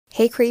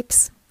Hey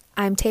creeps,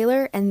 I'm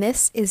Taylor and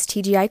this is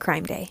TGI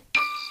Crime Day.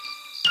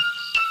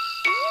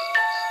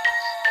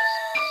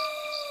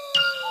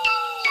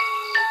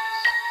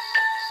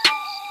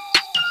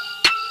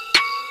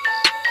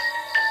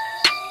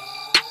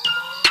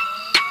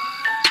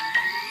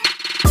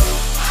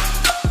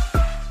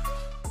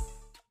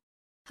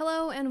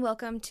 Hello and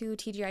welcome to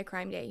TGI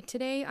Crime Day.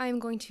 Today I am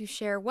going to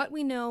share what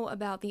we know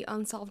about the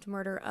unsolved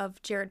murder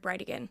of Jared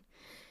Bridegan.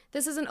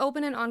 This is an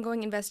open and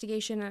ongoing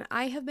investigation, and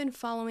I have been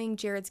following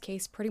Jared's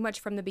case pretty much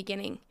from the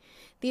beginning.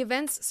 The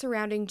events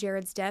surrounding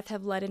Jared's death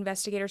have led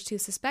investigators to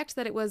suspect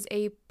that it was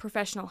a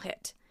professional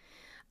hit.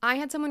 I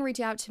had someone reach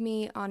out to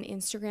me on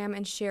Instagram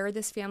and share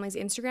this family's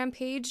Instagram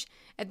page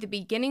at the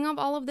beginning of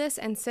all of this,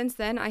 and since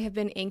then I have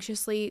been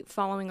anxiously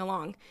following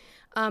along.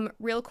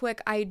 Real quick,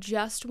 I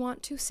just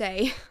want to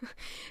say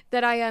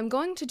that I am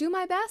going to do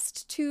my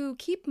best to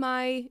keep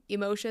my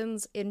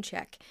emotions in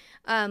check.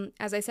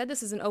 As I said,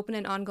 this is an open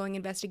and ongoing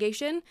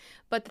investigation,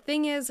 but the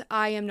thing is,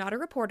 I am not a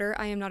reporter,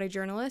 I am not a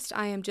journalist,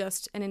 I am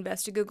just an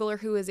investigator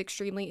who is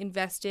extremely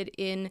invested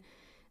in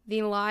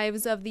the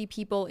lives of the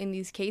people in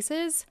these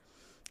cases,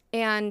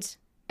 and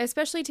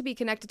especially to be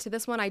connected to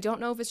this one, I don't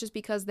know if it's just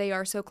because they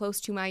are so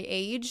close to my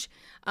age,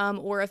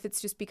 or if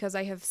it's just because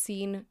I have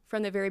seen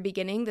from the very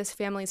beginning this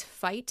family's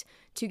fight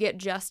to get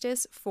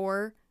justice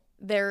for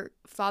their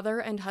father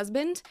and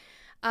husband.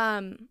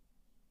 And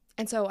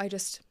so I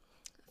just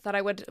thought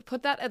I would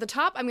put that at the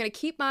top. I'm going to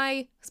keep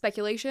my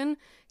speculation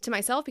to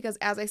myself because,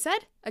 as I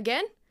said,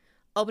 again,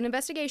 open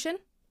investigation.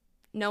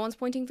 No one's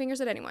pointing fingers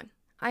at anyone.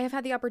 I have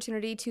had the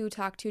opportunity to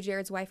talk to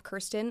Jared's wife,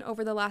 Kirsten,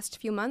 over the last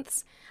few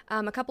months,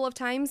 a couple of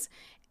times,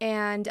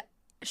 and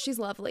she's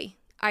lovely.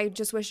 I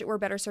just wish it were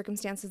better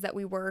circumstances that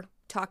we were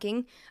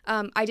talking.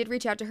 I did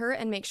reach out to her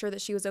and make sure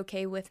that she was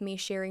okay with me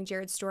sharing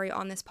Jared's story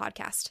on this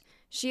podcast.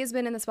 She has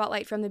been in the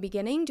spotlight from the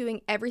beginning, doing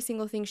every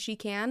single thing she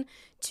can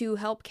to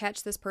help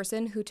catch this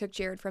person who took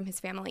Jared from his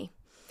family.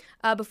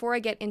 Before I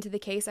get into the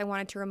case, I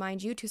wanted to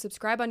remind you to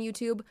subscribe on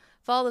YouTube,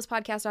 follow this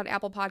podcast on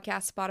Apple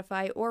Podcasts,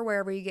 Spotify, or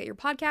wherever you get your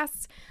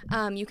podcasts.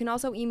 You can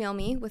also email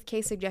me with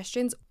case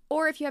suggestions,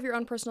 or if you have your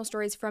own personal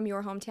stories from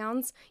your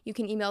hometowns, you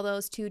can email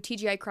those to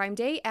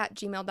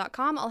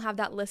tgicrimeday@gmail.com. I'll have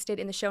that listed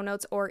in the show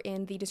notes or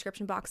in the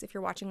description box if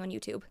you're watching on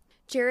YouTube.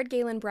 Jared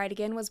Galen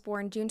Bridegan was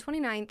born June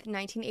 29th,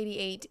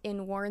 1988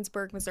 in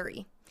Warrensburg,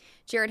 Missouri.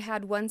 Jared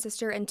had one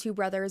sister and two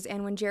brothers,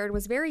 and when Jared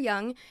was very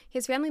young,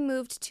 his family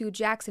moved to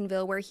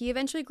Jacksonville, where he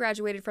eventually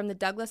graduated from the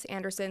Douglas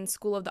Anderson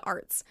School of the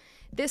Arts.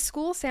 This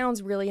school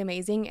sounds really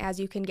amazing,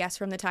 as you can guess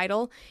from the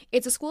title.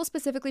 It's a school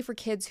specifically for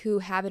kids who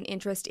have an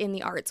interest in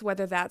the arts,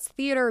 whether that's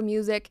theater,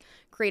 music,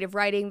 creative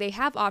writing. They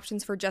have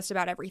options for just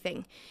about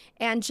everything.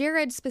 And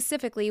Jared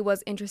specifically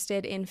was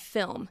interested in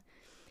film.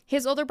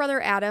 His older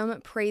brother Adam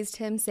praised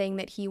him, saying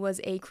that he was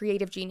a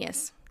creative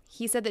genius.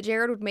 He said that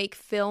Jared would make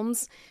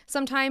films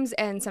sometimes,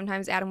 and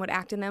sometimes Adam would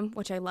act in them,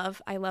 which I love.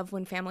 I love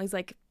when families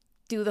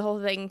do the whole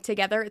thing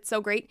together. It's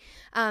so great.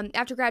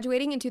 After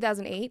graduating in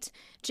 2008,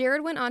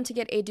 Jared went on to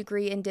get a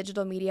degree in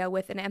digital media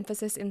with an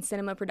emphasis in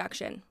cinema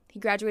production. He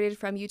graduated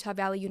from Utah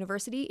Valley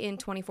University in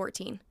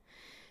 2014.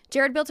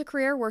 Jared built a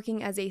career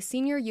working as a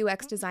senior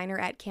UX designer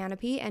at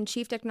Canopy and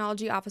chief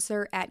technology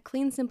officer at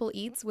Clean Simple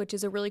Eats, which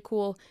is a really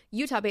cool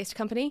Utah-based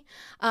company,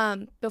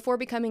 before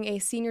becoming a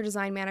senior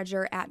design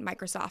manager at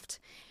Microsoft.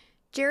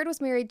 Jared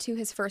was married to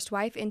his first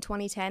wife in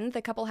 2010.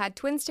 The couple had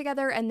twins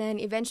together and then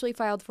eventually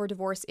filed for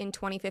divorce in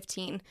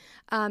 2015.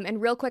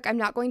 And real quick, I'm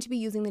not going to be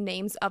using the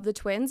names of the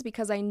twins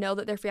because I know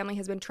that their family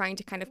has been trying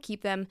to kind of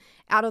keep them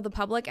out of the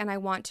public, and I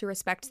want to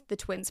respect the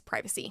twins'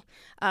 privacy.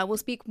 We'll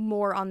speak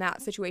more on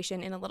that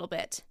situation in a little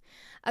bit.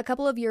 A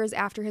couple of years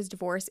after his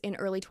divorce in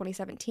early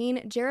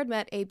 2017, Jared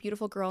met a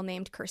beautiful girl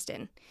named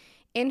Kirsten.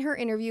 In her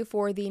interview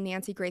for the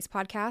Nancy Grace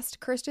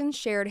podcast, Kirsten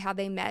shared how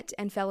they met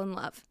and fell in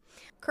love.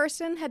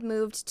 Kirsten had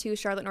moved to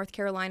Charlotte, North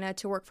Carolina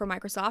to work for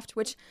Microsoft,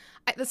 which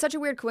it's such a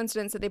weird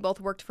coincidence that they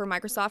both worked for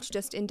Microsoft,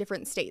 just in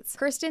different states.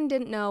 Kirsten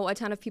didn't know a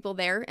ton of people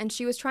there, and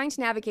she was trying to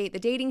navigate the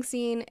dating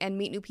scene and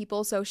meet new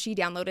people, so she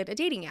downloaded a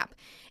dating app.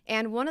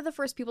 And one of the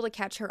first people to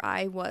catch her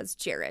eye was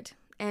Jared.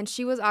 And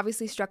she was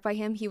obviously struck by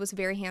him. He was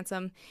very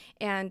handsome.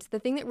 And the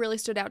thing that really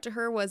stood out to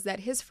her was that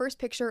his first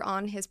picture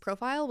on his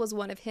profile was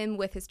one of him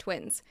with his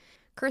twins.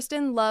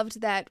 Kirsten loved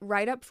that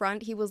right up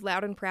front he was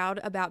loud and proud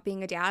about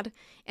being a dad,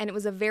 and it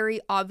was a very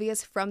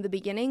obvious from the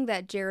beginning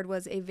that Jared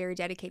was a very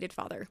dedicated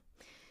father.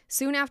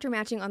 Soon after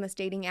matching on this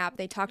dating app,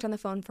 they talked on the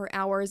phone for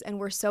hours and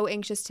were so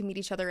anxious to meet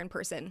each other in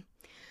person.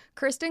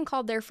 Kirsten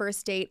called their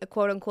first date a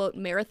quote-unquote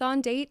marathon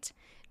date.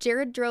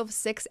 Jared drove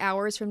 6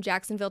 hours from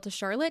Jacksonville to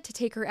Charlotte to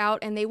take her out,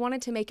 and they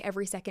wanted to make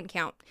every second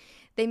count.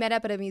 They met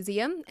up at a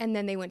museum, and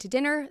then they went to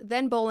dinner,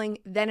 then bowling,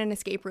 then an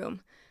escape room.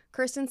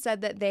 Kirsten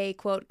said that they,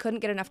 quote, couldn't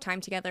get enough time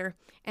together,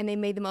 and they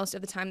made the most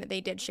of the time that they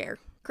did share.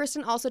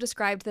 Kirsten also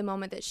described the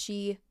moment that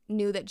she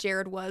knew that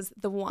Jared was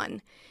the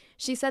one.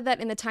 She said that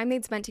in the time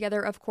they'd spent together,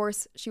 of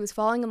course, she was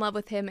falling in love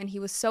with him, and he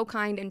was so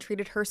kind and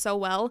treated her so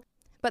well.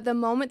 But the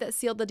moment that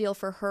sealed the deal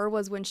for her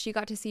was when she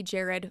got to see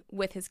Jared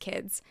with his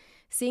kids.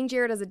 Seeing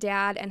Jared as a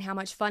dad and how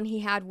much fun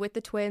he had with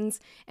the twins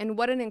and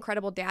what an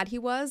incredible dad he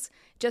was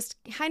just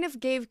kind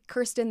of gave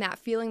Kirsten that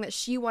feeling that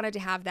she wanted to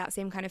have that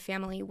same kind of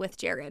family with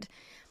Jared.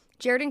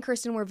 Jared and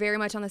Kirsten were very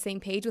much on the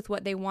same page with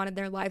what they wanted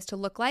their lives to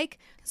look like.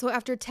 So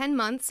after 10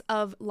 months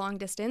of long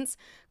distance,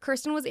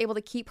 Kirsten was able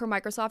to keep her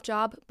Microsoft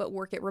job but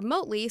work it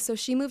remotely, so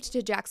she moved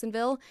to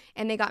Jacksonville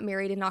and they got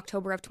married in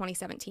October of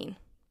 2017.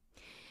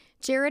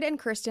 Jared and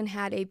Kirsten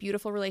had a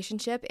beautiful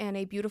relationship and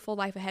a beautiful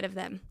life ahead of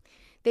them.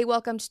 They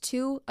welcomed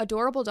 2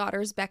 adorable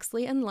daughters,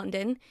 Bexley and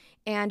London,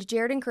 and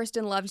Jared and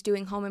Kirsten loved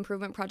doing home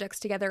improvement projects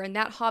together, and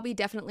that hobby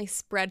definitely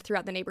spread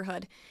throughout the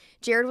neighborhood.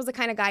 Jared was the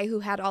kind of guy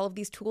who had all of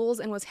these tools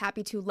and was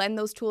happy to lend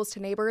those tools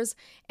to neighbors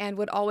and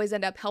would always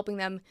end up helping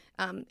them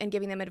and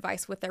giving them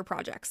advice with their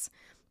projects.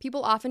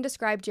 People often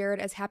describe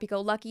Jared as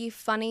happy-go-lucky,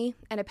 funny,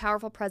 and a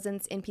powerful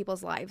presence in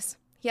people's lives.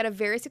 He had a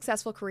very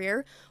successful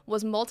career,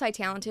 was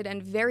multi-talented,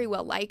 and very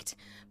well liked,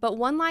 but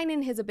one line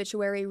in his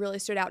obituary really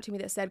stood out to me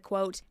that said,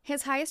 quote,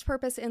 "His highest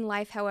purpose in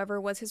life,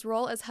 however, was his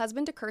role as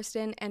husband to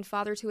Kirsten and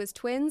father to his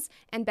twins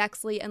and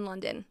Bexley and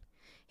London.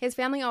 His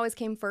family always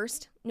came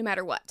first, no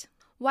matter what."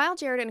 While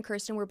Jared and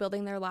Kirsten were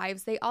building their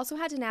lives, they also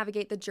had to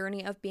navigate the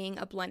journey of being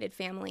a blended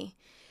family.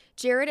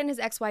 Jared and his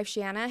ex-wife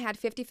Shanna had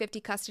 50-50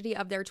 custody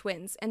of their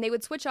twins, and they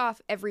would switch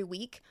off every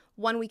week,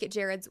 1 week at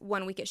Jared's,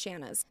 1 week at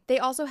Shanna's. They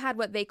also had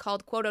what they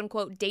called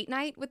quote-unquote date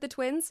night with the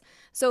twins,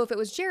 so if it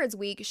was Jared's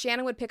week,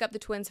 Shanna would pick up the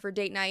twins for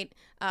date night,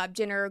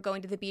 dinner,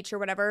 going to the beach or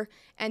whatever,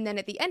 and then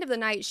at the end of the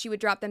night, she would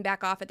drop them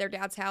back off at their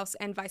dad's house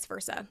and vice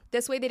versa.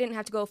 This way, they didn't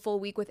have to go a full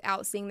week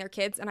without seeing their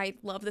kids, and I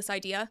love this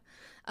idea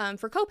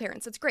for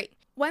co-parents. It's great.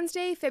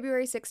 Wednesday,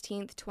 February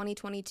 16th,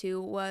 2022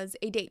 was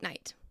a date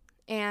night.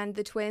 And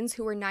the twins,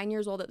 who were 9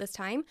 years old at this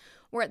time,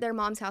 were at their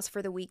mom's house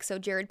for the week, so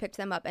Jared picked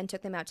them up and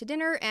took them out to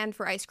dinner and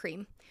for ice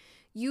cream.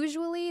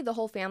 Usually, the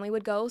whole family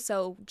would go,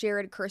 so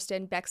Jared,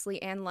 Kirsten,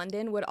 Bexley, and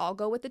London would all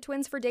go with the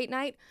twins for date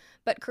night,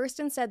 but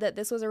Kirsten said that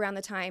this was around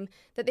the time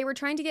that they were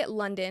trying to get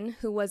London,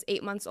 who was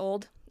 8 months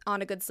old,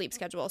 on a good sleep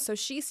schedule, so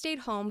she stayed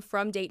home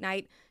from date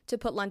night to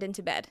put London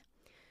to bed.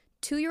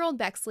 2-year-old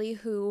Bexley,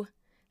 who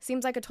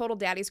seems like a total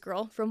daddy's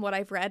girl from what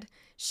I've read,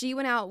 she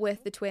went out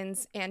with the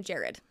twins and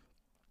Jared.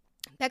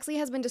 Bexley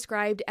has been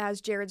described as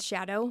Jared's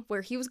shadow.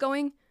 Where he was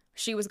going,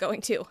 she was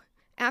going too.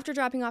 After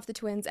dropping off the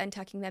twins and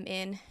tucking them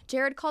in,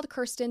 Jared called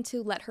Kirsten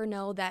to let her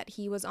know that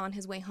he was on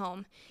his way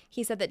home.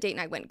 He said that date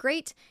night went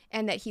great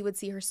and that he would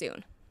see her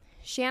soon.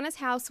 Shanna's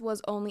house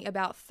was only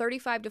about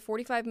 35 to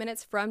 45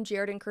 minutes from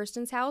Jared and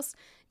Kirsten's house,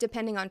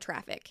 depending on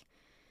traffic.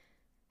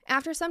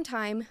 After some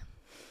time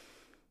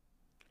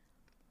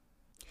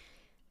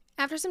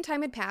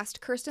had passed,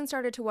 Kirsten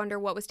started to wonder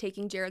what was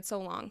taking Jared so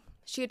long.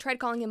 She had tried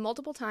calling him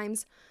multiple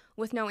times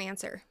with no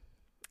answer.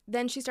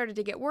 Then she started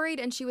to get worried,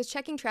 and she was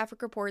checking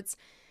traffic reports,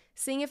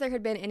 seeing if there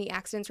had been any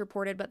accidents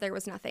reported, but there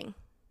was nothing.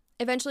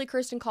 Eventually,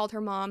 Kirsten called her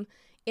mom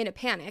in a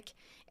panic,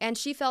 and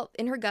she felt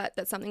in her gut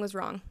that something was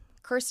wrong.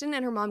 Kirsten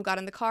and her mom got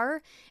in the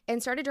car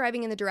and started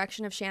driving in the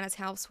direction of Shanna's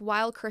house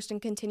while Kirsten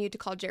continued to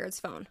call Jared's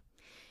phone.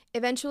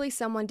 Eventually,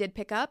 someone did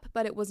pick up,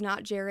 but it was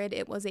not Jared.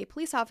 It was a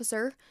police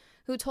officer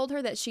who told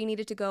her that she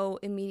needed to go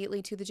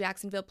immediately to the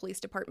Jacksonville Police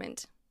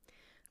Department.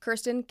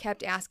 Kirsten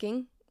kept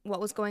asking what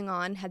was going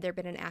on, had there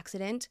been an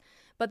accident,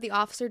 but the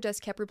officer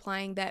just kept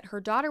replying that her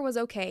daughter was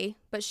okay,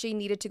 but she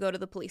needed to go to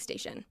the police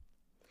station.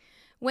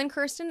 When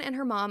Kirsten and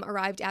her mom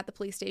arrived at the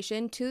police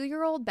station,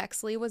 2-year-old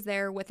Bexley was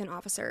there with an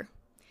officer.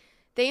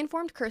 They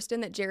informed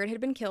Kirsten that Jared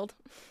had been killed.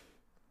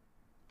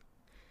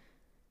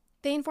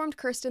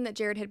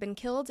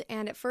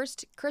 And at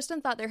first,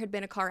 Kirsten thought there had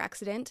been a car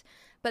accident,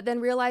 but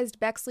then realized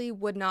Bexley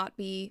would not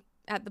be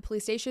at the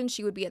police station.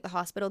 She would be at the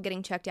hospital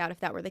getting checked out if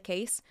that were the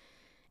case.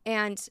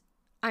 And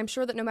I'm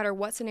sure that no matter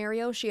what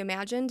scenario she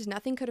imagined,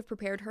 nothing could have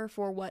prepared her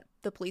for what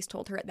the police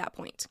told her at that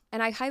point.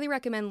 And I highly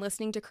recommend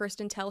listening to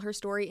Kirsten tell her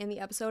story in the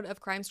episode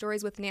of Crime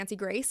Stories with Nancy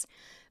Grace.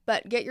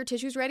 But get your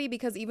tissues ready,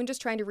 because even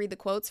just trying to read the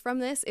quotes from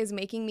this is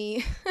making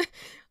me...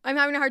 I'm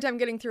having a hard time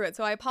getting through it,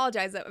 so I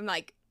apologize that I'm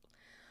like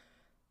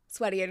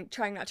sweaty and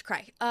trying not to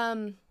cry.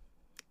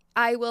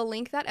 I will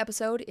link that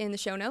episode in the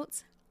show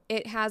notes.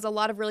 It has a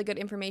lot of really good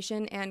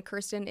information, and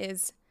Kirsten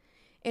is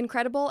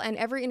incredible, and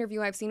every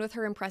interview I've seen with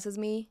her impresses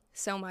me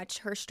so much.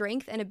 Her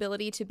strength and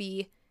ability to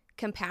be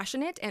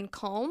compassionate and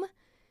calm,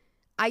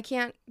 I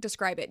can't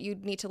describe it. You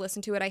need to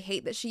listen to it. I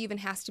hate that she even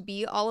has to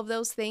be all of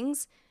those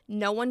things.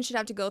 No one should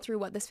have to go through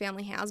what this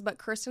family has, but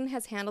Kirsten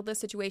has handled this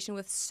situation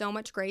with so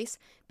much grace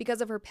because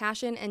of her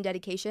passion and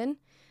dedication.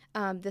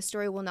 This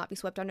story will not be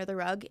swept under the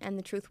rug, and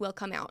the truth will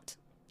come out.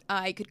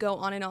 I could go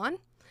on and on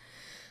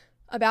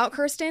about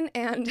Kirsten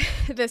and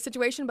this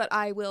situation, but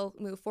I will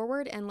move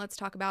forward and let's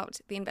talk about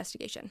the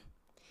investigation.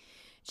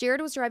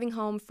 Jared was driving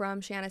home from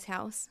Shanna's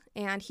house,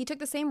 and he took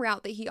the same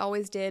route that he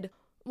always did,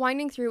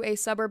 winding through a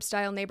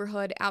suburb-style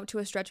neighborhood out to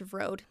a stretch of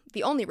road,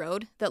 the only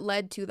road that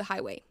led to the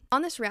highway.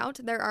 On this route,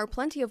 there are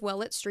plenty of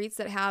well-lit streets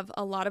that have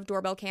a lot of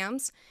doorbell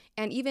cams,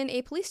 and even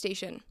a police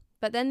station.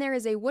 But then there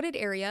is a wooded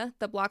area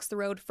that blocks the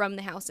road from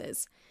the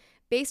houses.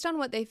 Based on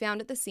what they found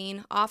at the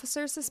scene,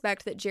 officers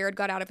suspect that Jared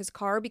got out of his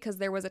car because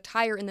there was a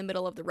tire in the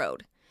middle of the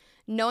road.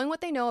 Knowing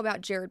what they know about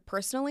Jared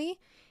personally,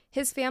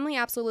 his family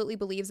absolutely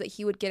believes that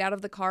he would get out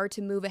of the car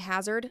to move a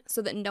hazard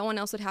so that no one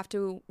else would have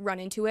to run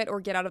into it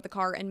or get out of the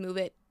car and move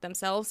it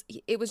themselves.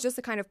 It was just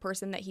the kind of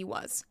person that he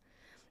was.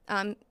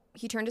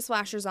 He turned his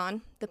flashers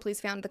on. The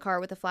police found the car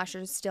with the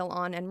flashers still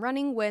on and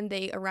running when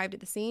they arrived at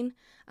the scene.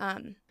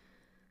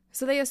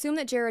 So they assume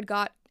that Jared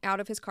got out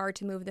of his car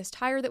to move this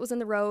tire that was in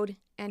the road,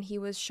 and he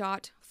was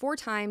shot 4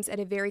 times at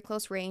a very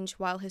close range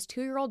while his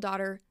 2-year-old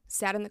daughter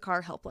sat in the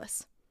car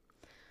helpless.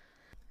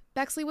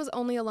 Bexley was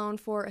only alone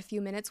for a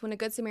few minutes when a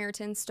Good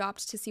Samaritan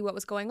stopped to see what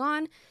was going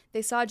on.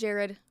 They saw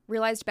Jared,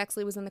 realized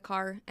Bexley was in the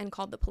car, and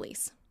called the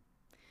police.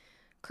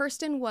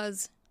 Kirsten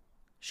was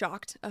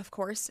shocked, of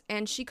course,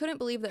 and she couldn't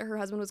believe that her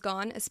husband was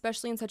gone,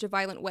 especially in such a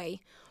violent way.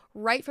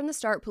 Right from the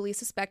start, police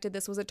suspected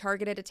this was a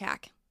targeted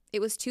attack. It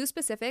was too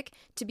specific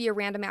to be a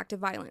random act of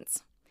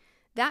violence.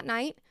 That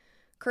night,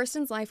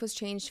 Kirsten's life was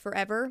changed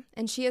forever,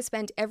 and she has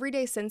spent every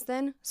day since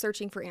then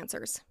searching for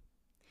answers.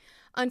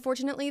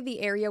 Unfortunately, the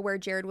area where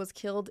Jared was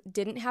killed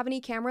didn't have any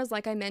cameras.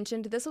 Like I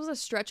mentioned, this was a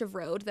stretch of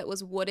road that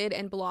was wooded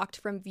and blocked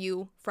from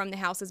view from the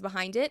houses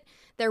behind it.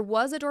 There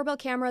was a doorbell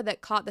camera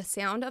that caught the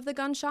sound of the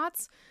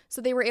gunshots,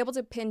 so they were able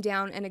to pin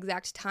down an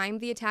exact time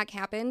the attack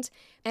happened.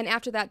 And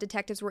after that,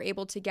 detectives were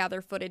able to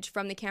gather footage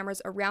from the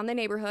cameras around the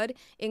neighborhood,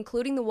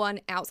 including the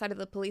one outside of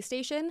the police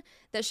station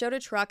that showed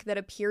a truck that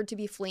appeared to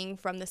be fleeing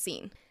from the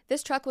scene.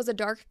 This truck was a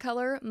dark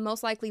color,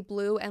 most likely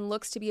blue, and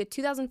looks to be a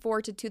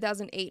 2004 to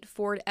 2008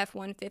 Ford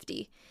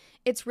F-150.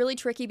 It's really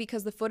tricky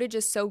because the footage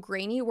is so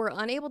grainy, we're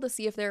unable to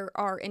see if there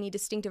are any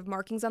distinctive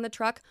markings on the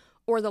truck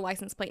or the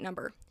license plate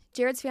number.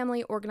 Jared's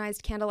family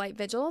organized candlelight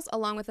vigils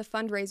along with a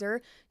fundraiser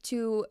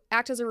to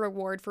act as a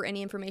reward for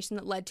any information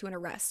that led to an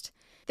arrest.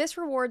 This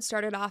reward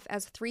started off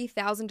as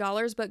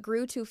 $3,000 but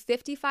grew to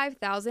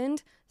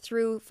 $55,000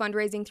 through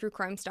fundraising through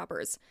Crime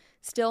Stoppers.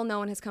 Still, no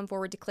one has come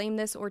forward to claim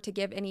this or to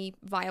give any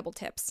viable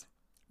tips.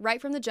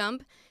 Right from the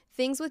jump,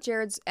 things with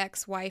Jared's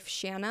ex-wife,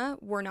 Shanna,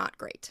 were not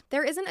great.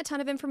 There isn't a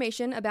ton of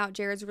information about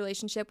Jared's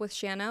relationship with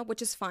Shanna,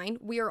 which is fine.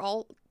 We are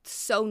all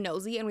so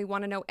nosy and we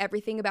want to know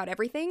everything about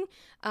everything,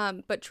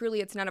 but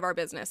truly it's none of our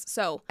business.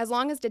 So as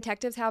long as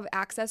detectives have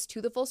access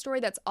to the full story,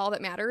 that's all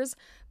that matters.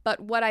 But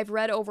what I've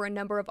read over a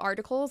number of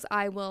articles,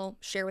 I will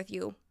share with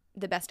you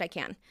the best I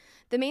can.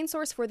 The main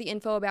source for the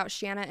info about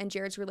Shanna and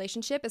Jared's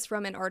relationship is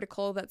from an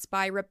article that's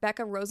by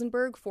Rebecca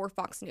Rosenberg for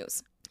Fox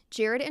News.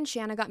 Jared and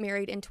Shanna got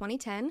married in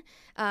 2010.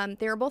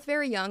 They were both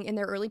very young, in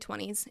their early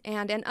 20s,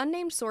 and an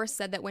unnamed source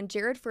said that when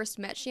Jared first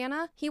met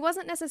Shanna, he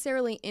wasn't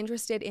necessarily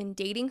interested in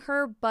dating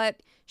her,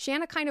 but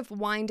Shanna kind of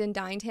wined and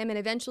dined him, and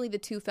eventually the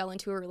two fell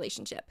into a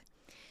relationship.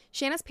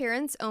 Shanna's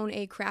parents own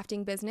a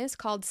crafting business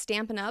called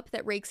Stampin' Up!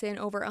 That rakes in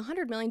over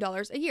 $100 million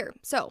a year.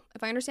 So,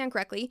 if I understand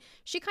correctly,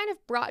 she kind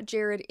of brought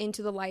Jared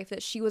into the life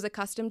that she was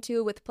accustomed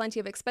to, with plenty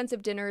of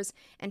expensive dinners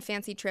and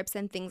fancy trips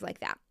and things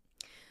like that.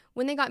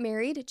 When they got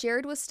married,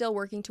 Jared was still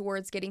working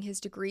towards getting his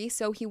degree,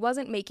 so he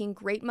wasn't making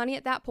great money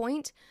at that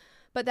point,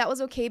 but that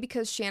was okay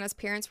because Shanna's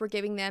parents were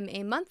giving them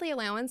a monthly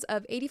allowance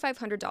of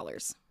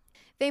 $8,500.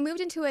 They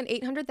moved into an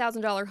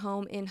 $800,000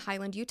 home in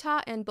Highland,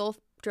 Utah, and both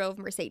drove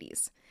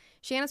Mercedes.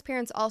 Shanna's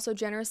parents also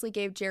generously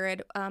gave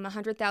Jared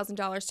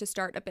 $100,000 to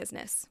start a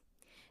business.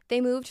 They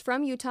moved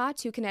from Utah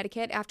to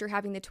Connecticut after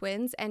having the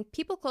twins, and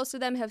people close to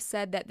them have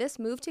said that this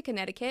move to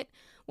Connecticut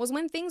was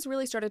when things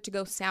really started to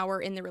go sour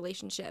in the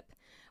relationship.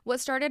 What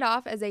started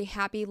off as a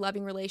happy,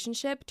 loving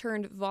relationship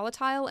turned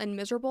volatile and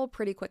miserable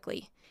pretty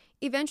quickly.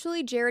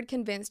 Eventually, Jared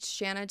convinced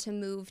Shanna to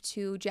move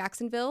to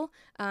Jacksonville,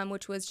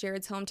 which was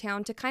Jared's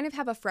hometown, to kind of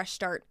have a fresh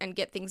start and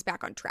get things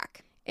back on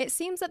track. It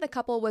seems that the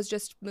couple was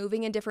just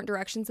moving in different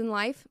directions in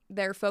life.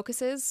 Their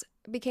focuses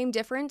became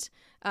different,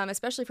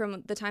 especially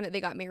from the time that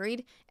they got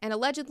married, and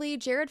allegedly,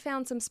 Jared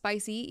found some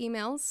spicy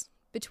emails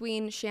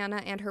between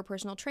Shanna and her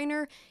personal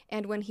trainer,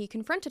 and when he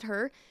confronted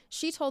her,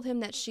 she told him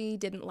that she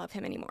didn't love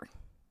him anymore.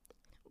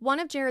 One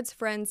of Jared's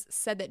friends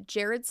said that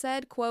Jared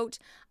said, quote,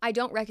 "I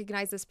don't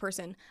recognize this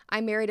person.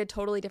 I married a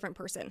totally different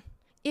person."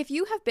 If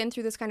you have been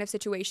through this kind of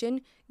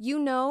situation, you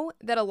know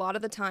that a lot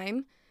of the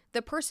time,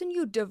 the person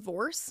you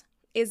divorce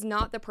is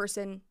not the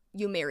person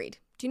you married.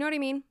 Do you know what I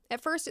mean?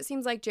 At first, it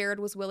seems like Jared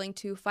was willing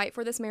to fight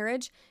for this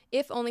marriage,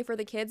 if only for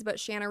the kids, but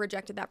Shanna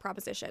rejected that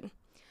proposition.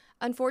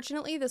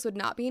 Unfortunately, this would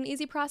not be an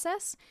easy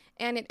process,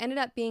 and it ended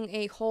up being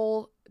a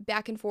whole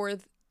back and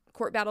forth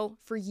court battle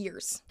for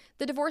years.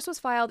 The divorce was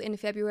filed in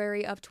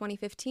February of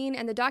 2015,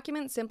 and the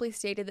document simply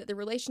stated that the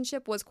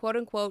relationship was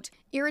quote-unquote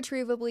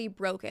irretrievably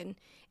broken,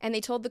 and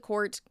they told the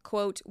court,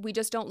 quote, "We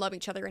just don't love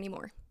each other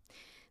anymore."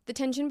 The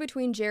tension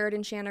between Jared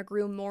and Shanna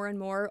grew more and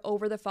more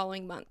over the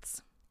following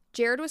months.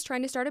 Jared was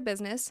trying to start a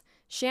business.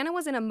 Shanna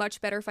was in a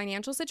much better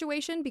financial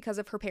situation because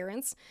of her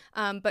parents,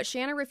 but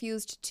Shanna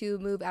refused to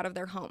move out of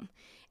their home.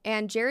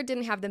 And Jared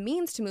didn't have the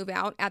means to move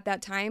out at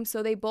that time,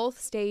 so they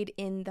both stayed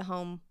in the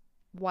home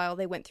while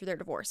they went through their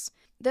divorce.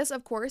 This,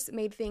 of course,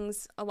 made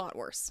things a lot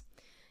worse.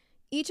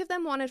 Each of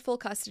them wanted full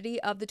custody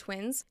of the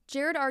twins.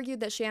 Jared argued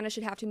that Shanna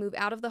should have to move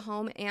out of the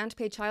home and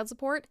pay child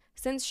support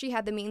since she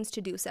had the means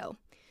to do so.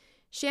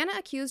 Shanna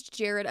accused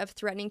Jared of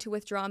threatening to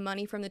withdraw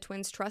money from the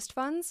twins' trust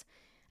funds,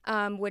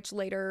 which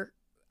later,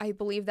 I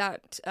believe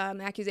that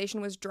accusation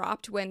was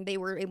dropped when they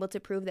were able to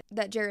prove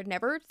that Jared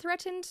never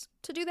threatened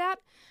to do that.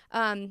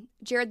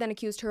 Jared then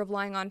accused her of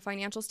lying on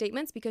financial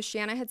statements because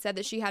Shanna had said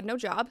that she had no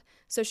job,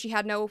 so she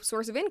had no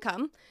source of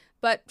income,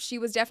 but she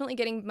was definitely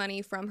getting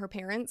money from her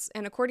parents,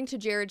 and according to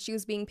Jared, she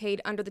was being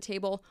paid under the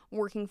table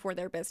working for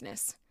their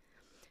business.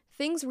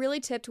 Things really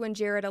tipped when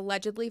Jared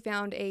allegedly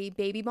found a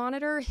baby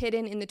monitor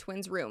hidden in the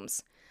twins'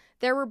 rooms.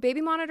 There were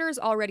baby monitors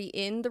already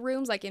in the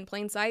rooms, like in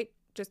plain sight,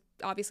 just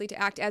obviously to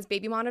act as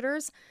baby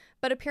monitors,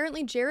 but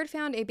apparently Jared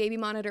found a baby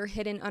monitor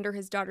hidden under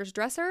his daughter's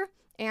dresser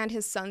and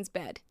his son's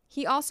bed.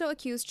 He also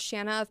accused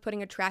Shanna of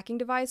putting a tracking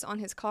device on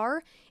his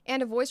car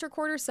and a voice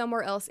recorder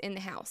somewhere else in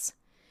the house.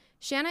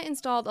 Shanna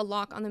installed a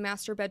lock on the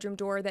master bedroom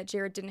door that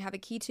Jared didn't have a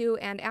key to,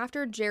 and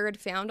after Jared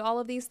found all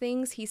of these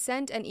things, he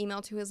sent an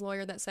email to his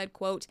lawyer that said,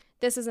 quote,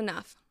 "This is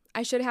enough.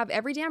 I should have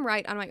every damn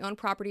right on my own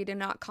property to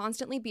not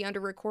constantly be under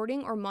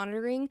recording or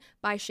monitoring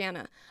by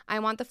Shanna. I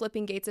want the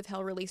flipping gates of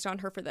hell released on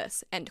her for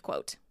this," end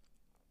quote.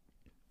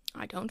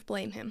 I don't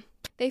blame him.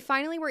 They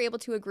finally were able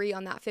to agree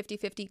on that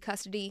 50-50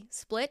 custody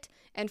split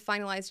and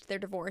finalized their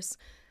divorce.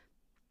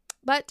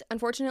 But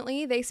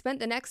unfortunately, they spent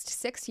the next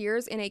 6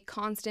 years in a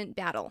constant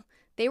battle.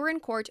 They were in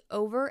court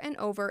over and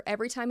over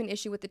every time an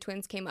issue with the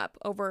twins came up,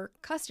 over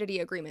custody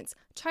agreements,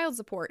 child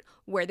support,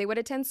 where they would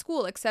attend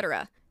school,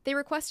 etc. They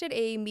requested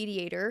a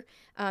mediator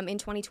in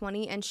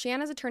 2020, and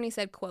Shanna's attorney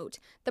said, quote,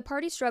 "The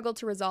parties struggled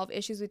to resolve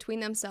issues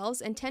between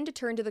themselves and tend to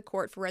turn to the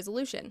court for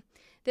resolution.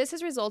 This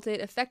has resulted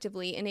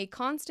effectively in a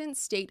constant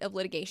state of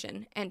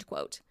litigation," end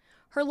quote.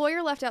 Her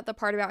lawyer left out the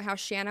part about how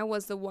Shanna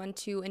was the one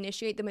to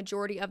initiate the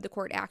majority of the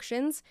court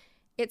actions.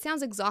 It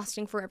sounds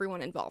exhausting for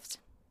everyone involved.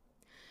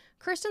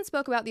 Kirsten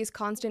spoke about these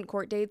constant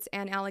court dates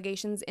and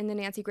allegations in the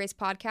Nancy Grace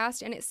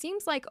podcast, and it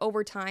seems like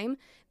over time,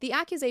 the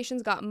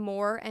accusations got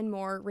more and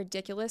more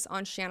ridiculous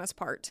on Shanna's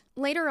part.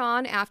 Later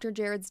on, after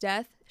Jared's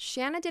death,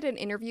 Shanna did an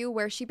interview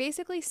where she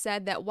basically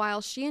said that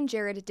while she and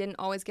Jared didn't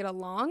always get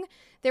along,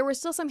 there were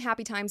still some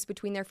happy times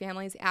between their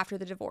families after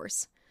the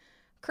divorce.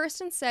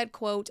 Kirsten said,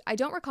 quote, "I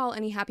don't recall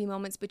any happy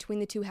moments between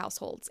the two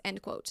households,"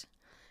 end quote.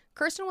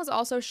 Kirsten was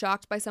also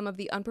shocked by some of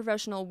the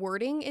unprofessional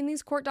wording in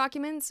these court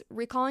documents,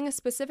 recalling a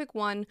specific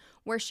one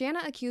where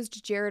Shanna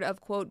accused Jared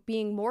of, quote,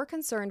 "being more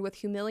concerned with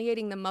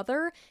humiliating the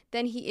mother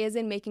than he is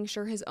in making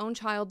sure his own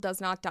child does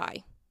not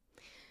die."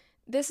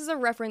 This is a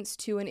reference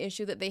to an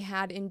issue that they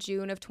had in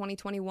June of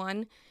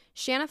 2021.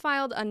 Shanna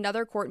filed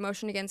another court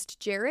motion against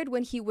Jared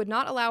when he would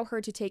not allow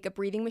her to take a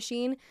breathing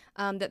machine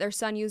that their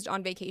son used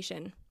on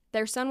vacation.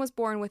 Their son was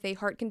born with a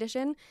heart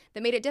condition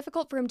that made it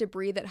difficult for him to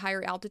breathe at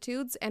higher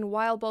altitudes, and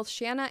while both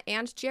Shanna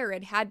and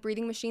Jared had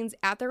breathing machines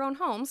at their own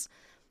homes,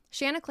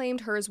 Shanna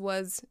claimed hers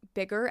was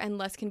bigger and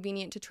less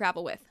convenient to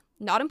travel with.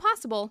 Not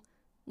impossible,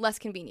 less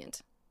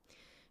convenient.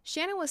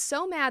 Shanna was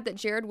so mad that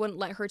Jared wouldn't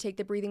let her take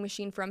the breathing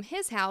machine from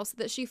his house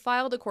that she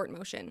filed a court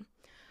motion.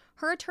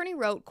 Her attorney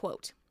wrote,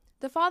 quote,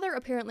 "The father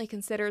apparently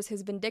considers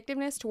his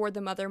vindictiveness toward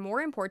the mother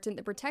more important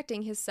than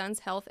protecting his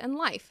son's health and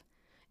life,"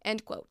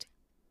 end quote.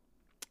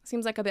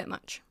 Seems like a bit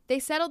much. They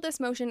settled this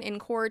motion in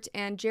court,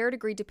 and Jared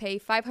agreed to pay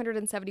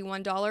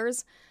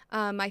 $571.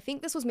 I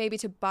think this was maybe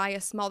to buy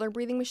a smaller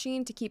breathing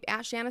machine to keep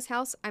at Shanna's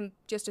house. I'm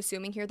just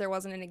assuming here there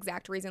wasn't an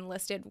exact reason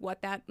listed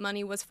what that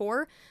money was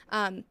for,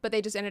 but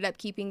they just ended up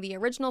keeping the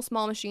original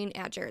small machine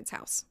at Jared's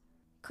house.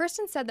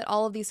 Kirsten said that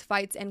all of these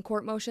fights and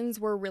court motions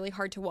were really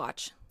hard to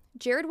watch.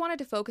 Jared wanted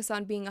to focus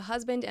on being a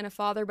husband and a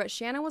father, but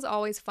Shanna was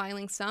always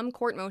filing some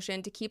court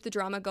motion to keep the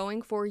drama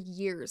going for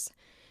years.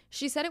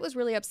 She said it was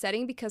really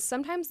upsetting because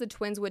sometimes the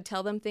twins would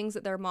tell them things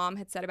that their mom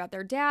had said about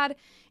their dad,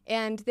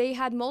 and they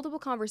had multiple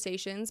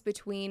conversations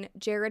between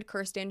Jared,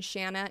 Kirsten,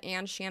 Shanna,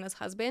 and Shanna's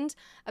husband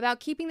about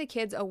keeping the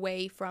kids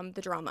away from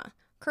the drama.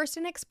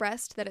 Kirsten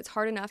expressed that it's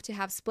hard enough to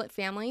have split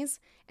families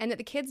and that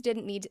the kids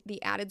didn't need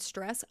the added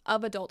stress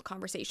of adult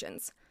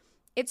conversations.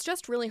 It's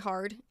just really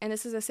hard, and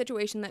this is a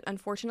situation that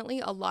unfortunately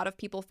a lot of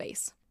people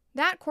face.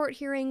 That court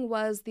hearing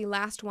was the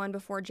last one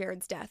before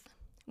Jared's death.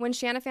 When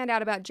Shanna found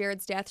out about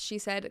Jared's death, she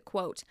said,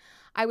 quote,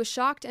 "I was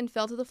shocked and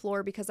fell to the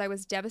floor because I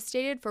was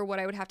devastated for what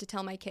I would have to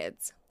tell my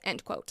kids,"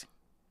 end quote.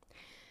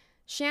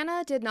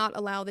 Shanna did not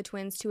allow the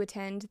twins to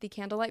attend the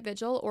candlelight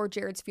vigil or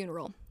Jared's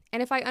funeral.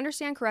 And if I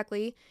understand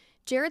correctly,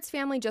 Jared's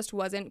family just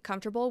wasn't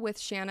comfortable with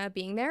Shanna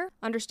being there.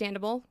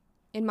 Understandable,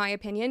 in my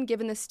opinion,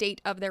 given the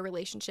state of their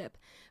relationship.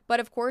 But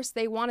of course,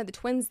 they wanted the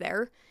twins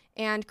there,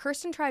 and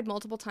Kirsten tried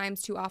multiple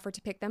times to offer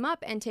to pick them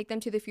up and take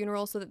them to the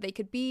funeral so that they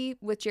could be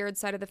with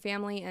Jared's side of the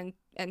family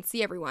and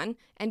see everyone,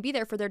 and be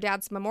there for their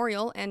dad's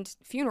memorial and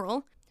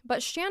funeral.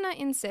 But Shanna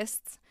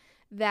insists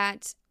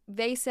that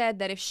they said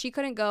that if she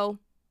couldn't go,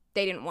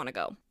 they didn't want to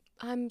go.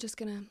 I'm just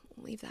gonna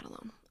leave that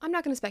alone. I'm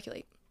not gonna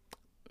speculate.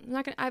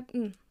 I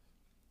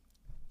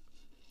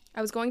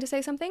was going to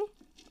say something,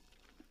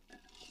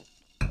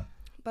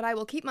 but I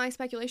will keep my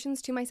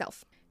speculations to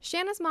myself.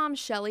 Shanna's mom,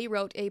 Shelley,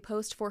 wrote a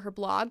post for her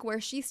blog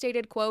where she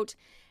stated, quote,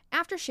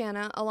 "After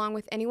Shanna, along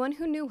with anyone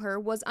who knew her,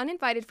 was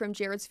uninvited from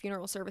Jared's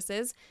funeral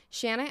services,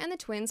 Shanna and the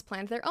twins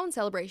planned their own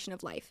celebration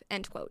of life,"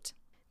 end quote.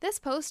 This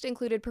post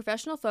included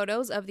professional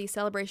photos of the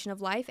celebration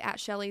of life at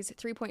Shelley's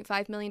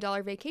 $3.5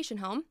 million vacation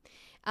home.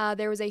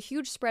 There was a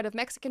huge spread of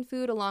Mexican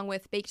food along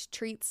with baked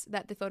treats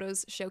that the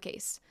photos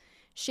showcase.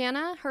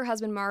 Shanna, her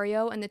husband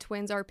Mario, and the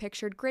twins are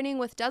pictured grinning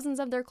with dozens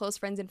of their close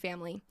friends and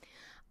family.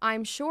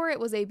 I'm sure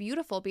it was a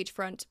beautiful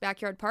beachfront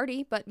backyard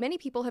party, but many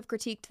people have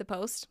critiqued the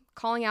post,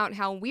 calling out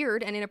how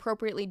weird and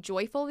inappropriately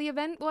joyful the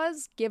event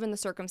was given the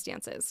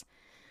circumstances.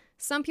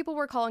 Some people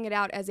were calling it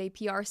out as a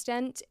PR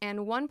stunt,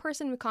 and one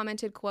person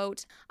commented,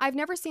 quote, "I've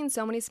never seen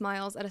so many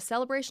smiles at a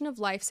celebration of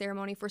life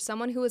ceremony for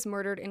someone who was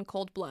murdered in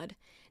cold blood.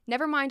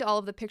 Never mind all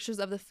of the pictures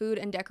of the food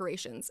and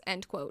decorations,"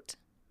 end quote.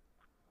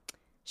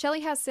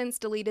 Shelley has since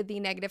deleted the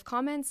negative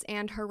comments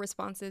and her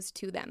responses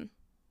to them.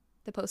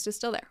 The post is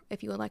still there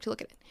if you would like to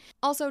look at it.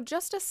 Also,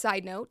 just a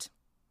side note,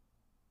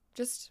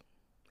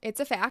 it's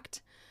a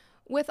fact,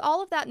 with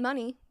all of that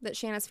money that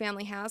Shanna's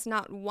family has,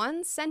 not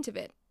 1 cent of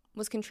it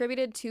was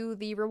contributed to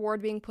the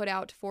reward being put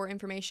out for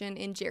information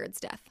in Jared's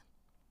death.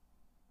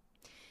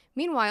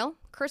 Meanwhile,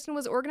 Kirsten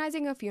was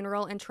organizing a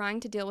funeral and trying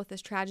to deal with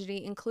this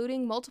tragedy,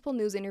 including multiple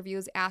news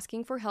interviews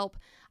asking for help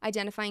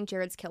identifying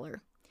Jared's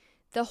killer.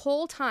 The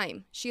whole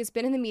time, she has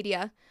been in the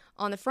media,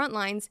 on the front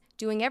lines,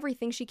 doing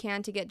everything she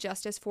can to get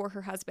justice for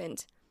her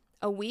husband.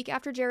 A week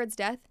after Jared's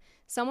death,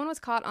 someone was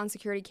caught on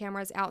security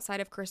cameras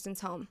outside of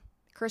Kirsten's home.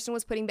 Kirsten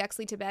was putting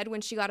Bexley to bed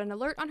when she got an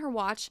alert on her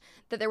watch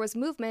that there was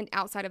movement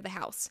outside of the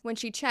house. When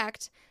she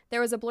checked, there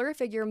was a blurry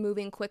figure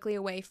moving quickly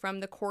away from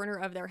the corner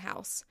of their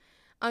house.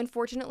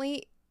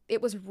 Unfortunately,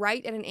 it was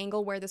right at an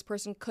angle where this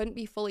person couldn't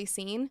be fully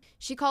seen.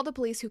 She called the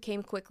police, who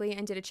came quickly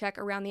and did a check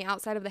around the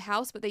outside of the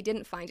house, but they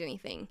didn't find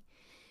anything.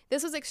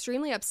 This was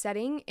extremely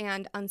upsetting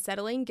and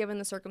unsettling given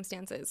the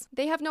circumstances.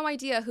 They have no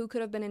idea who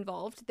could have been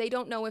involved. They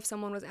don't know if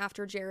someone was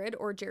after Jared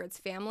or Jared's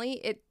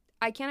family.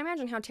 I can't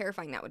imagine how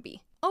terrifying that would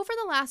be. Over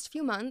the last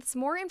few months,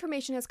 more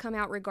information has come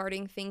out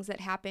regarding things that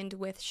happened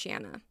with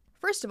Shanna.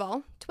 First of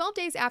all, 12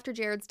 days after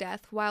Jared's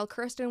death, while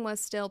Kirsten was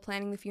still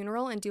planning the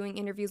funeral and doing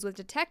interviews with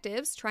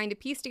detectives, trying to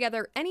piece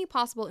together any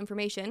possible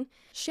information,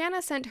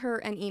 Shanna sent her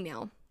an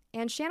email.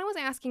 And Shanna was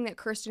asking that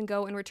Kirsten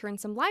go and return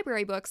some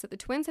library books that the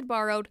twins had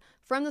borrowed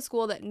from the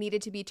school that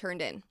needed to be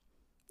turned in.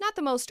 Not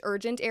the most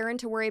urgent errand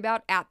to worry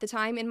about at the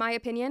time, in my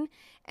opinion.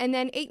 And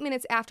then 8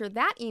 minutes after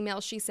that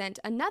email, she sent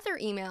another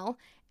email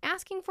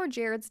asking for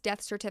Jared's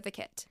death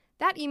certificate.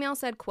 That email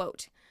said,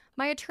 quote,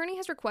 "My attorney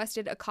has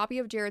requested a copy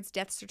of Jared's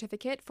death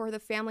certificate for the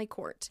family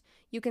court.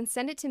 You can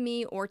send it to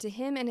me or to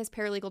him and his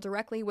paralegal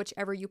directly,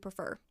 whichever you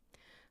prefer."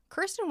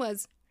 Kirsten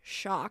was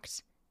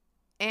shocked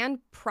and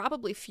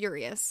probably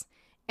furious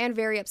and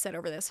very upset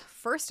over this.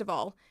 First of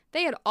all,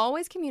 they had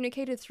always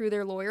communicated through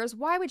their lawyers.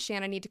 Why would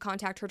Shanna need to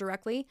contact her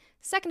directly?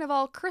 Second of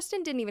all,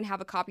 Kirsten didn't even have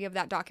a copy of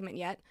that document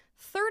yet.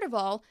 Third of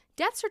all,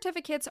 death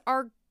certificates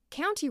are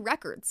county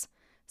records.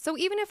 So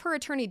even if her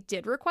attorney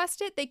did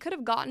request it, they could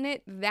have gotten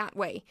it that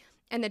way.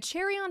 And the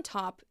cherry on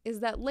top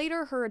is that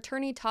later her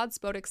attorney Todd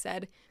Spodek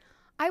said,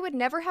 "I would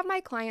never have my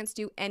clients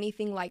do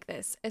anything like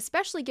this,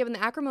 especially given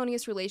the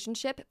acrimonious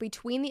relationship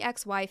between the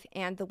ex-wife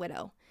and the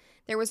widow.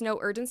 There was no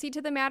urgency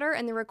to the matter,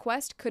 and the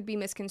request could be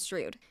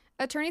misconstrued.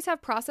 Attorneys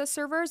have process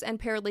servers and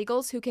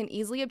paralegals who can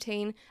easily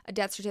obtain a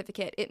death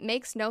certificate. It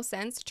makes no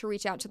sense to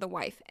reach out to the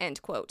wife,"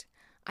 end quote.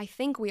 I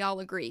think we all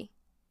agree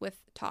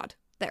with Todd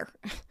there.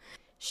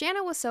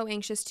 Shanna was so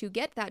anxious to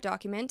get that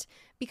document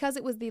because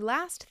it was the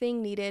last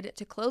thing needed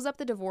to close up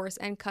the divorce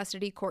and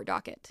custody court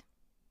docket.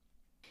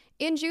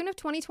 In June of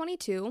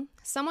 2022,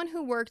 someone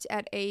who worked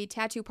at a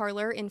tattoo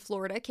parlor in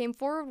Florida came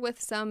forward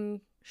with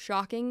some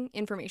shocking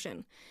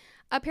information.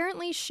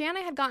 Apparently,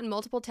 Shanna had gotten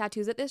multiple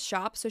tattoos at this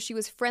shop, so she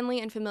was friendly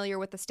and familiar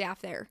with the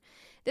staff there.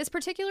 This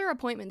particular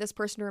appointment this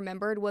person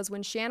remembered was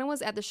when Shanna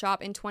was at the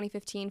shop in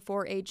 2015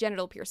 for a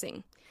genital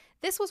piercing.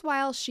 This was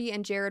while she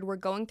and Jared were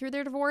going through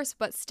their divorce,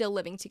 but still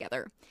living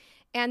together.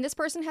 And this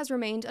person has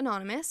remained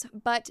anonymous,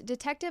 but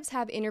detectives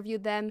have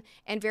interviewed them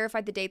and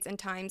verified the dates and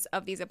times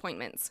of these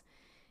appointments.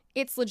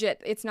 It's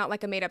legit. It's not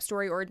like a made-up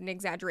story or an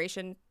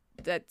exaggeration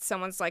that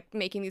someone's like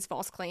making these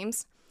false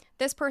claims.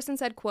 This person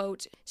said,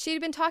 quote, "She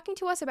had been talking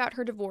to us about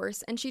her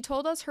divorce, and she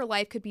told us her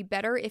life could be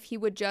better if he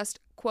would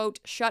just, quote,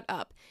 shut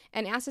up,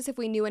 and asked us if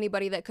we knew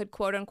anybody that could,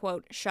 quote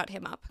unquote, shut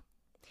him up."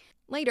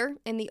 Later,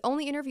 in the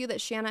only interview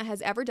that Shanna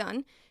has ever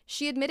done,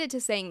 she admitted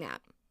to saying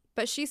that.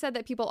 But she said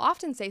that people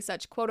often say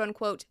such, quote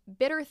unquote,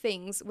 bitter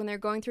things when they're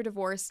going through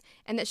divorce,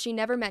 and that she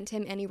never meant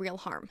him any real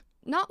harm.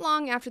 Not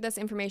long after this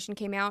information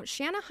came out,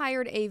 Shanna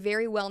hired a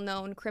very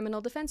well-known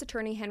criminal defense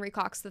attorney, Henry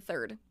Cox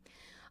III.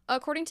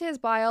 According to his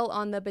bio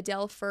on the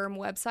Bedell firm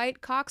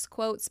website, Cox,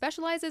 quote,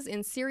 "specializes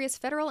in serious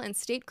federal and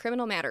state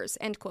criminal matters,"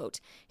 end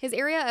quote. His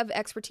area of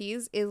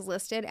expertise is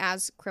listed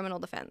as criminal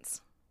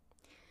defense.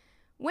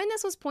 When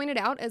this was pointed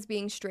out as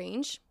being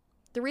strange,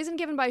 the reason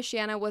given by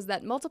Shanna was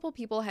that multiple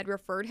people had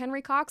referred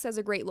Henry Cox as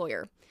a great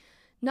lawyer.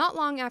 Not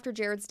long after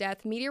Jared's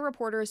death, media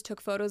reporters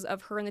took photos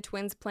of her and the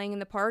twins playing in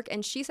the park,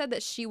 and she said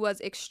that she was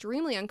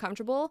extremely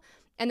uncomfortable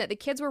and that the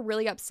kids were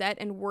really upset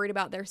and worried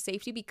about their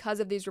safety because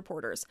of these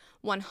reporters.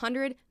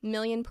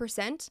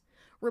 100,000,000%.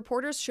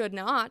 Reporters should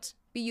not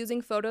be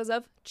using photos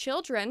of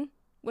children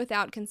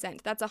without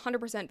consent. That's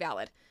 100%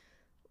 valid.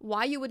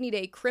 Why you would need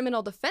a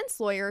criminal defense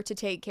lawyer to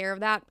take care of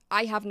that,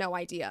 I have no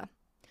idea.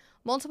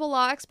 Multiple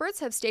law experts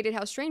have stated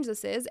how strange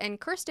this is, and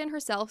Kirsten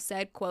herself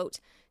said, quote,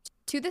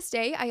 "To this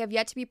day, I have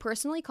yet to be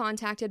personally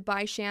contacted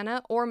by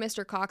Shanna or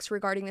Mr. Cox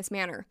regarding this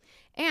matter.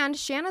 And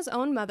Shanna's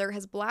own mother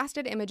has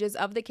blasted images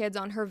of the kids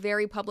on her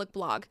very public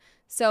blog.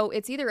 So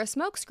it's either a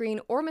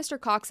smokescreen or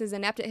Mr. Cox is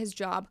inept at his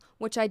job,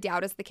 which I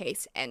doubt is the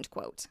case," end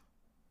quote.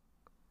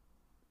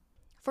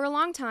 For a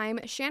long time,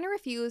 Shanna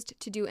refused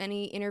to do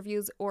any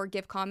interviews or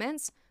give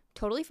comments.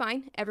 Totally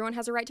fine, everyone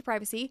has a right to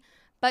privacy,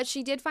 but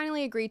she did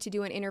finally agree to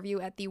do an interview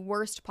at the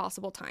worst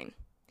possible time.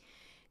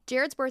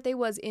 Jared's birthday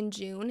was in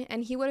June,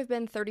 and he would have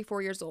been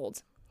 34 years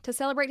old. To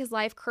celebrate his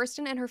life,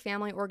 Kirsten and her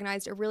family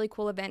organized a really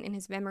cool event in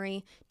his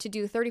memory to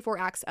do 34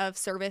 acts of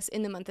service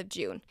in the month of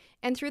June.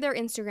 And through their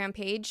Instagram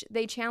page,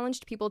 they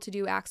challenged people to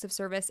do acts of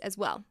service as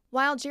well.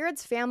 While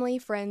Jared's family,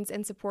 friends,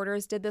 and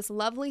supporters did this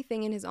lovely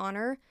thing in his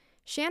honor,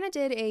 Shanna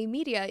did a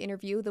media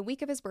interview the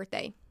week of his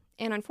birthday.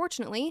 And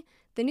unfortunately,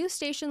 the news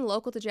station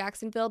local to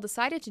Jacksonville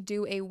decided to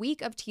do a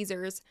week of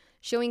teasers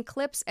showing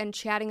clips and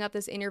chatting up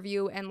this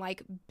interview and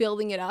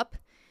building it up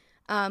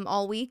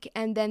all week,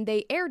 and then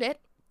they aired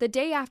it the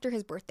day after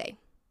his birthday.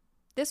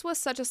 This was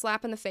such a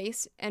slap in the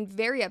face and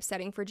very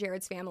upsetting for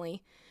Jared's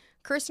family.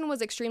 Kirsten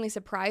was extremely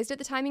surprised at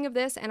the timing of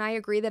this, and I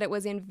agree that it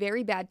was in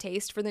very bad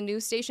taste for the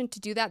news station to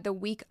do that the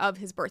week of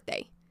his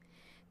birthday.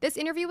 This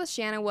interview with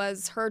Shanna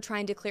was her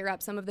trying to clear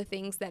up some of the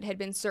things that had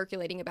been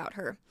circulating about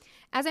her.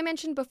 As I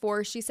mentioned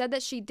before, she said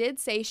that she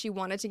did say she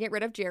wanted to get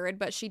rid of Jared,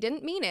 but she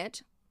didn't mean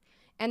it,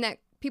 and that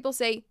people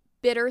say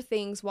bitter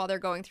things while they're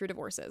going through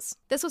divorces.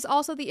 This was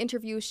also the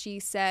interview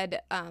she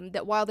said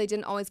that while they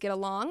didn't always get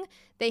along,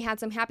 they had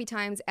some happy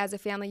times as a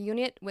family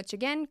unit, which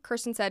again,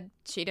 Kirsten said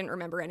she didn't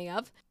remember any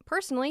of.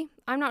 Personally,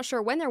 I'm not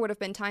sure when there would have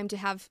been time to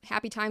have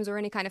happy times or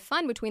any kind of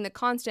fun between the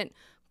constant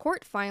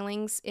court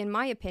filings, in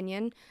my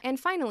opinion. And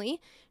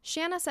finally,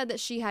 Shanna said that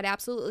she had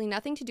absolutely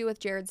nothing to do with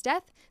Jared's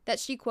death, that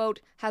she,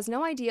 quote, has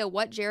no idea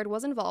what Jared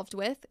was involved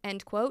with,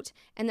 end quote,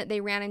 and that they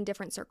ran in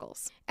different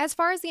circles. As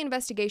far as the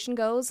investigation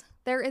goes,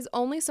 there is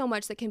only so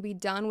much that can be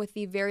done with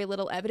the very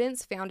little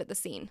evidence found at the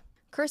scene.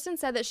 Kirsten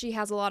said that she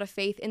has a lot of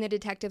faith in the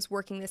detectives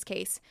working this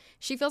case.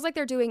 She feels like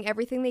they're doing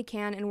everything they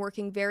can and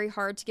working very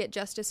hard to get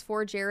justice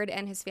for Jared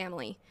and his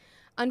family.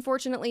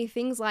 Unfortunately,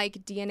 things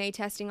like DNA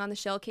testing on the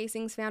shell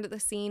casings found at the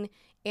scene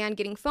and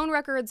getting phone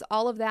records,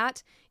 all of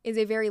that is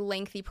a very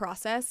lengthy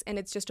process, and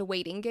it's just a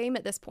waiting game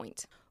at this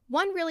point.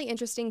 One really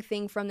interesting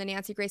thing from the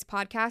Nancy Grace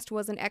podcast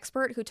was an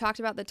expert who talked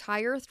about the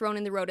tire thrown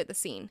in the road at the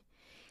scene.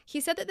 He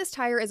said that this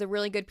tire is a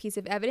really good piece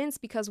of evidence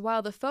because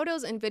while the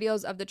photos and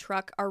videos of the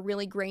truck are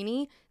really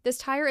grainy, this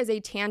tire is a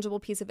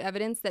tangible piece of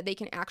evidence that they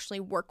can actually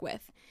work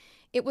with.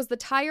 It was the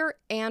tire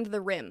and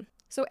the rim.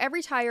 So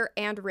every tire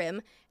and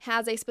rim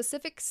has a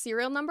specific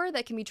serial number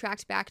that can be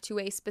tracked back to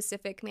a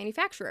specific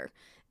manufacturer.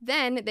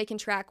 Then they can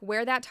track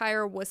where that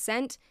tire was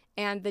sent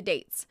and the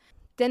dates.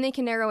 Then they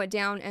can narrow it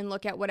down and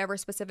look at whatever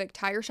specific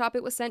tire shop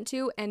it was sent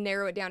to and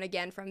narrow it down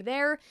again from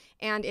there.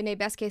 And in a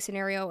best case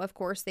scenario, of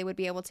course, they would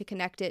be able to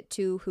connect it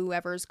to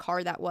whoever's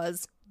car that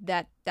was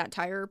that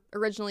tire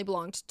originally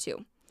belonged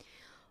to.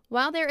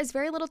 While there is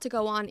very little to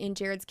go on in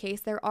Jared's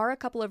case, there are a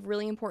couple of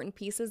really important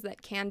pieces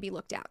that can be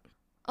looked at.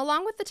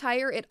 Along with the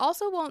tire, it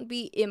also won't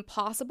be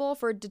impossible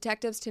for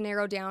detectives to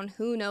narrow down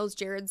who knows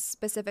Jared's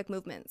specific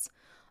movements.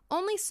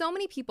 Only so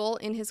many people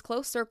in his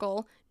close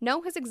circle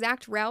know his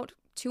exact route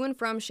to and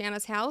from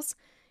Shanna's house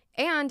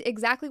and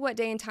exactly what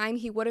day and time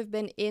he would have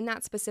been in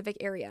that specific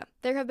area.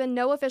 There have been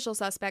no official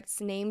suspects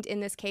named in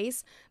this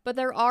case, but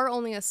there are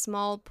only a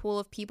small pool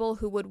of people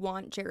who would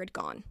want Jared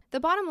gone. The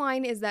bottom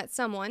line is that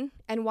someone,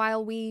 and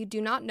while we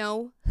do not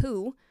know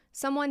who,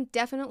 someone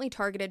definitely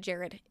targeted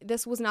Jared.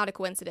 This was not a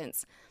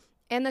coincidence.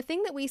 And the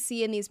thing that we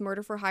see in these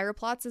murder-for-hire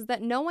plots is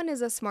that no one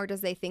is as smart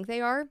as they think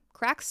they are.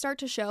 Cracks start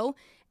to show,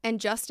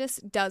 and justice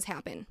does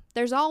happen.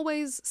 There's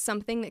always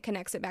something that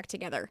connects it back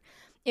together.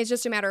 It's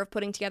just a matter of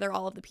putting together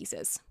all of the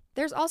pieces.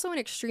 There's also an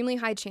extremely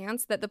high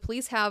chance that the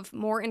police have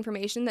more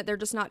information that they're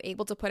just not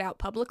able to put out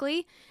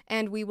publicly,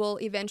 and we will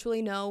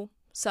eventually know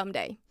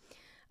someday.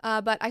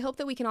 But I hope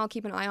that we can all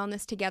keep an eye on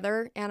this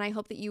together, and I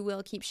hope that you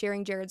will keep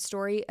sharing Jared's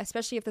story,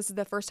 especially if this is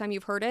the first time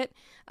you've heard it,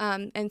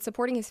 and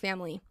supporting his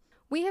family.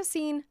 We have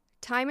seen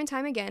time and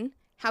time again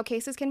how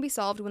cases can be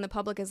solved when the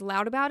public is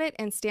loud about it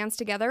and stands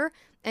together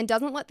and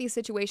doesn't let these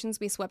situations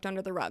be swept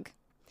under the rug.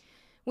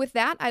 With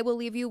that, I will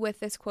leave you with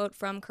this quote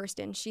from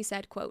Kirsten. She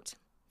said, quote,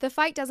 "The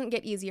fight doesn't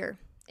get easier.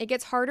 It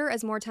gets harder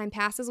as more time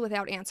passes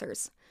without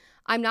answers.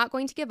 I'm not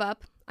going to give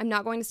up. I'm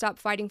not going to stop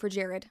fighting for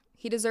Jared.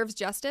 He deserves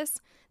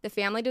justice, the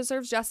family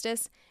deserves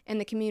justice, and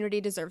the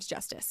community deserves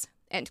justice."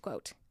 End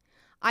quote.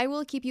 I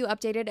will keep you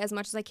updated as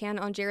much as I can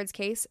on Jared's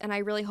case, and I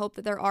really hope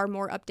that there are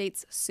more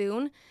updates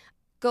soon.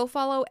 Go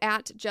follow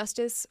at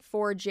Justice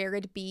for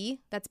Jared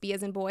B. That's B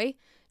as in boy.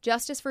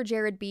 Justice for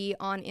Jared B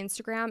on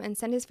Instagram, and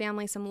send his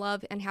family some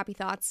love and happy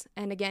thoughts.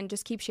 And again,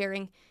 just keep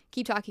sharing,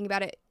 keep talking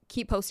about it,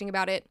 keep posting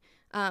about it.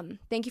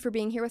 Thank you for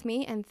being here with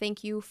me, and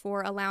thank you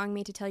for allowing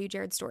me to tell you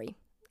Jared's story.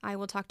 I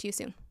will talk to you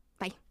soon.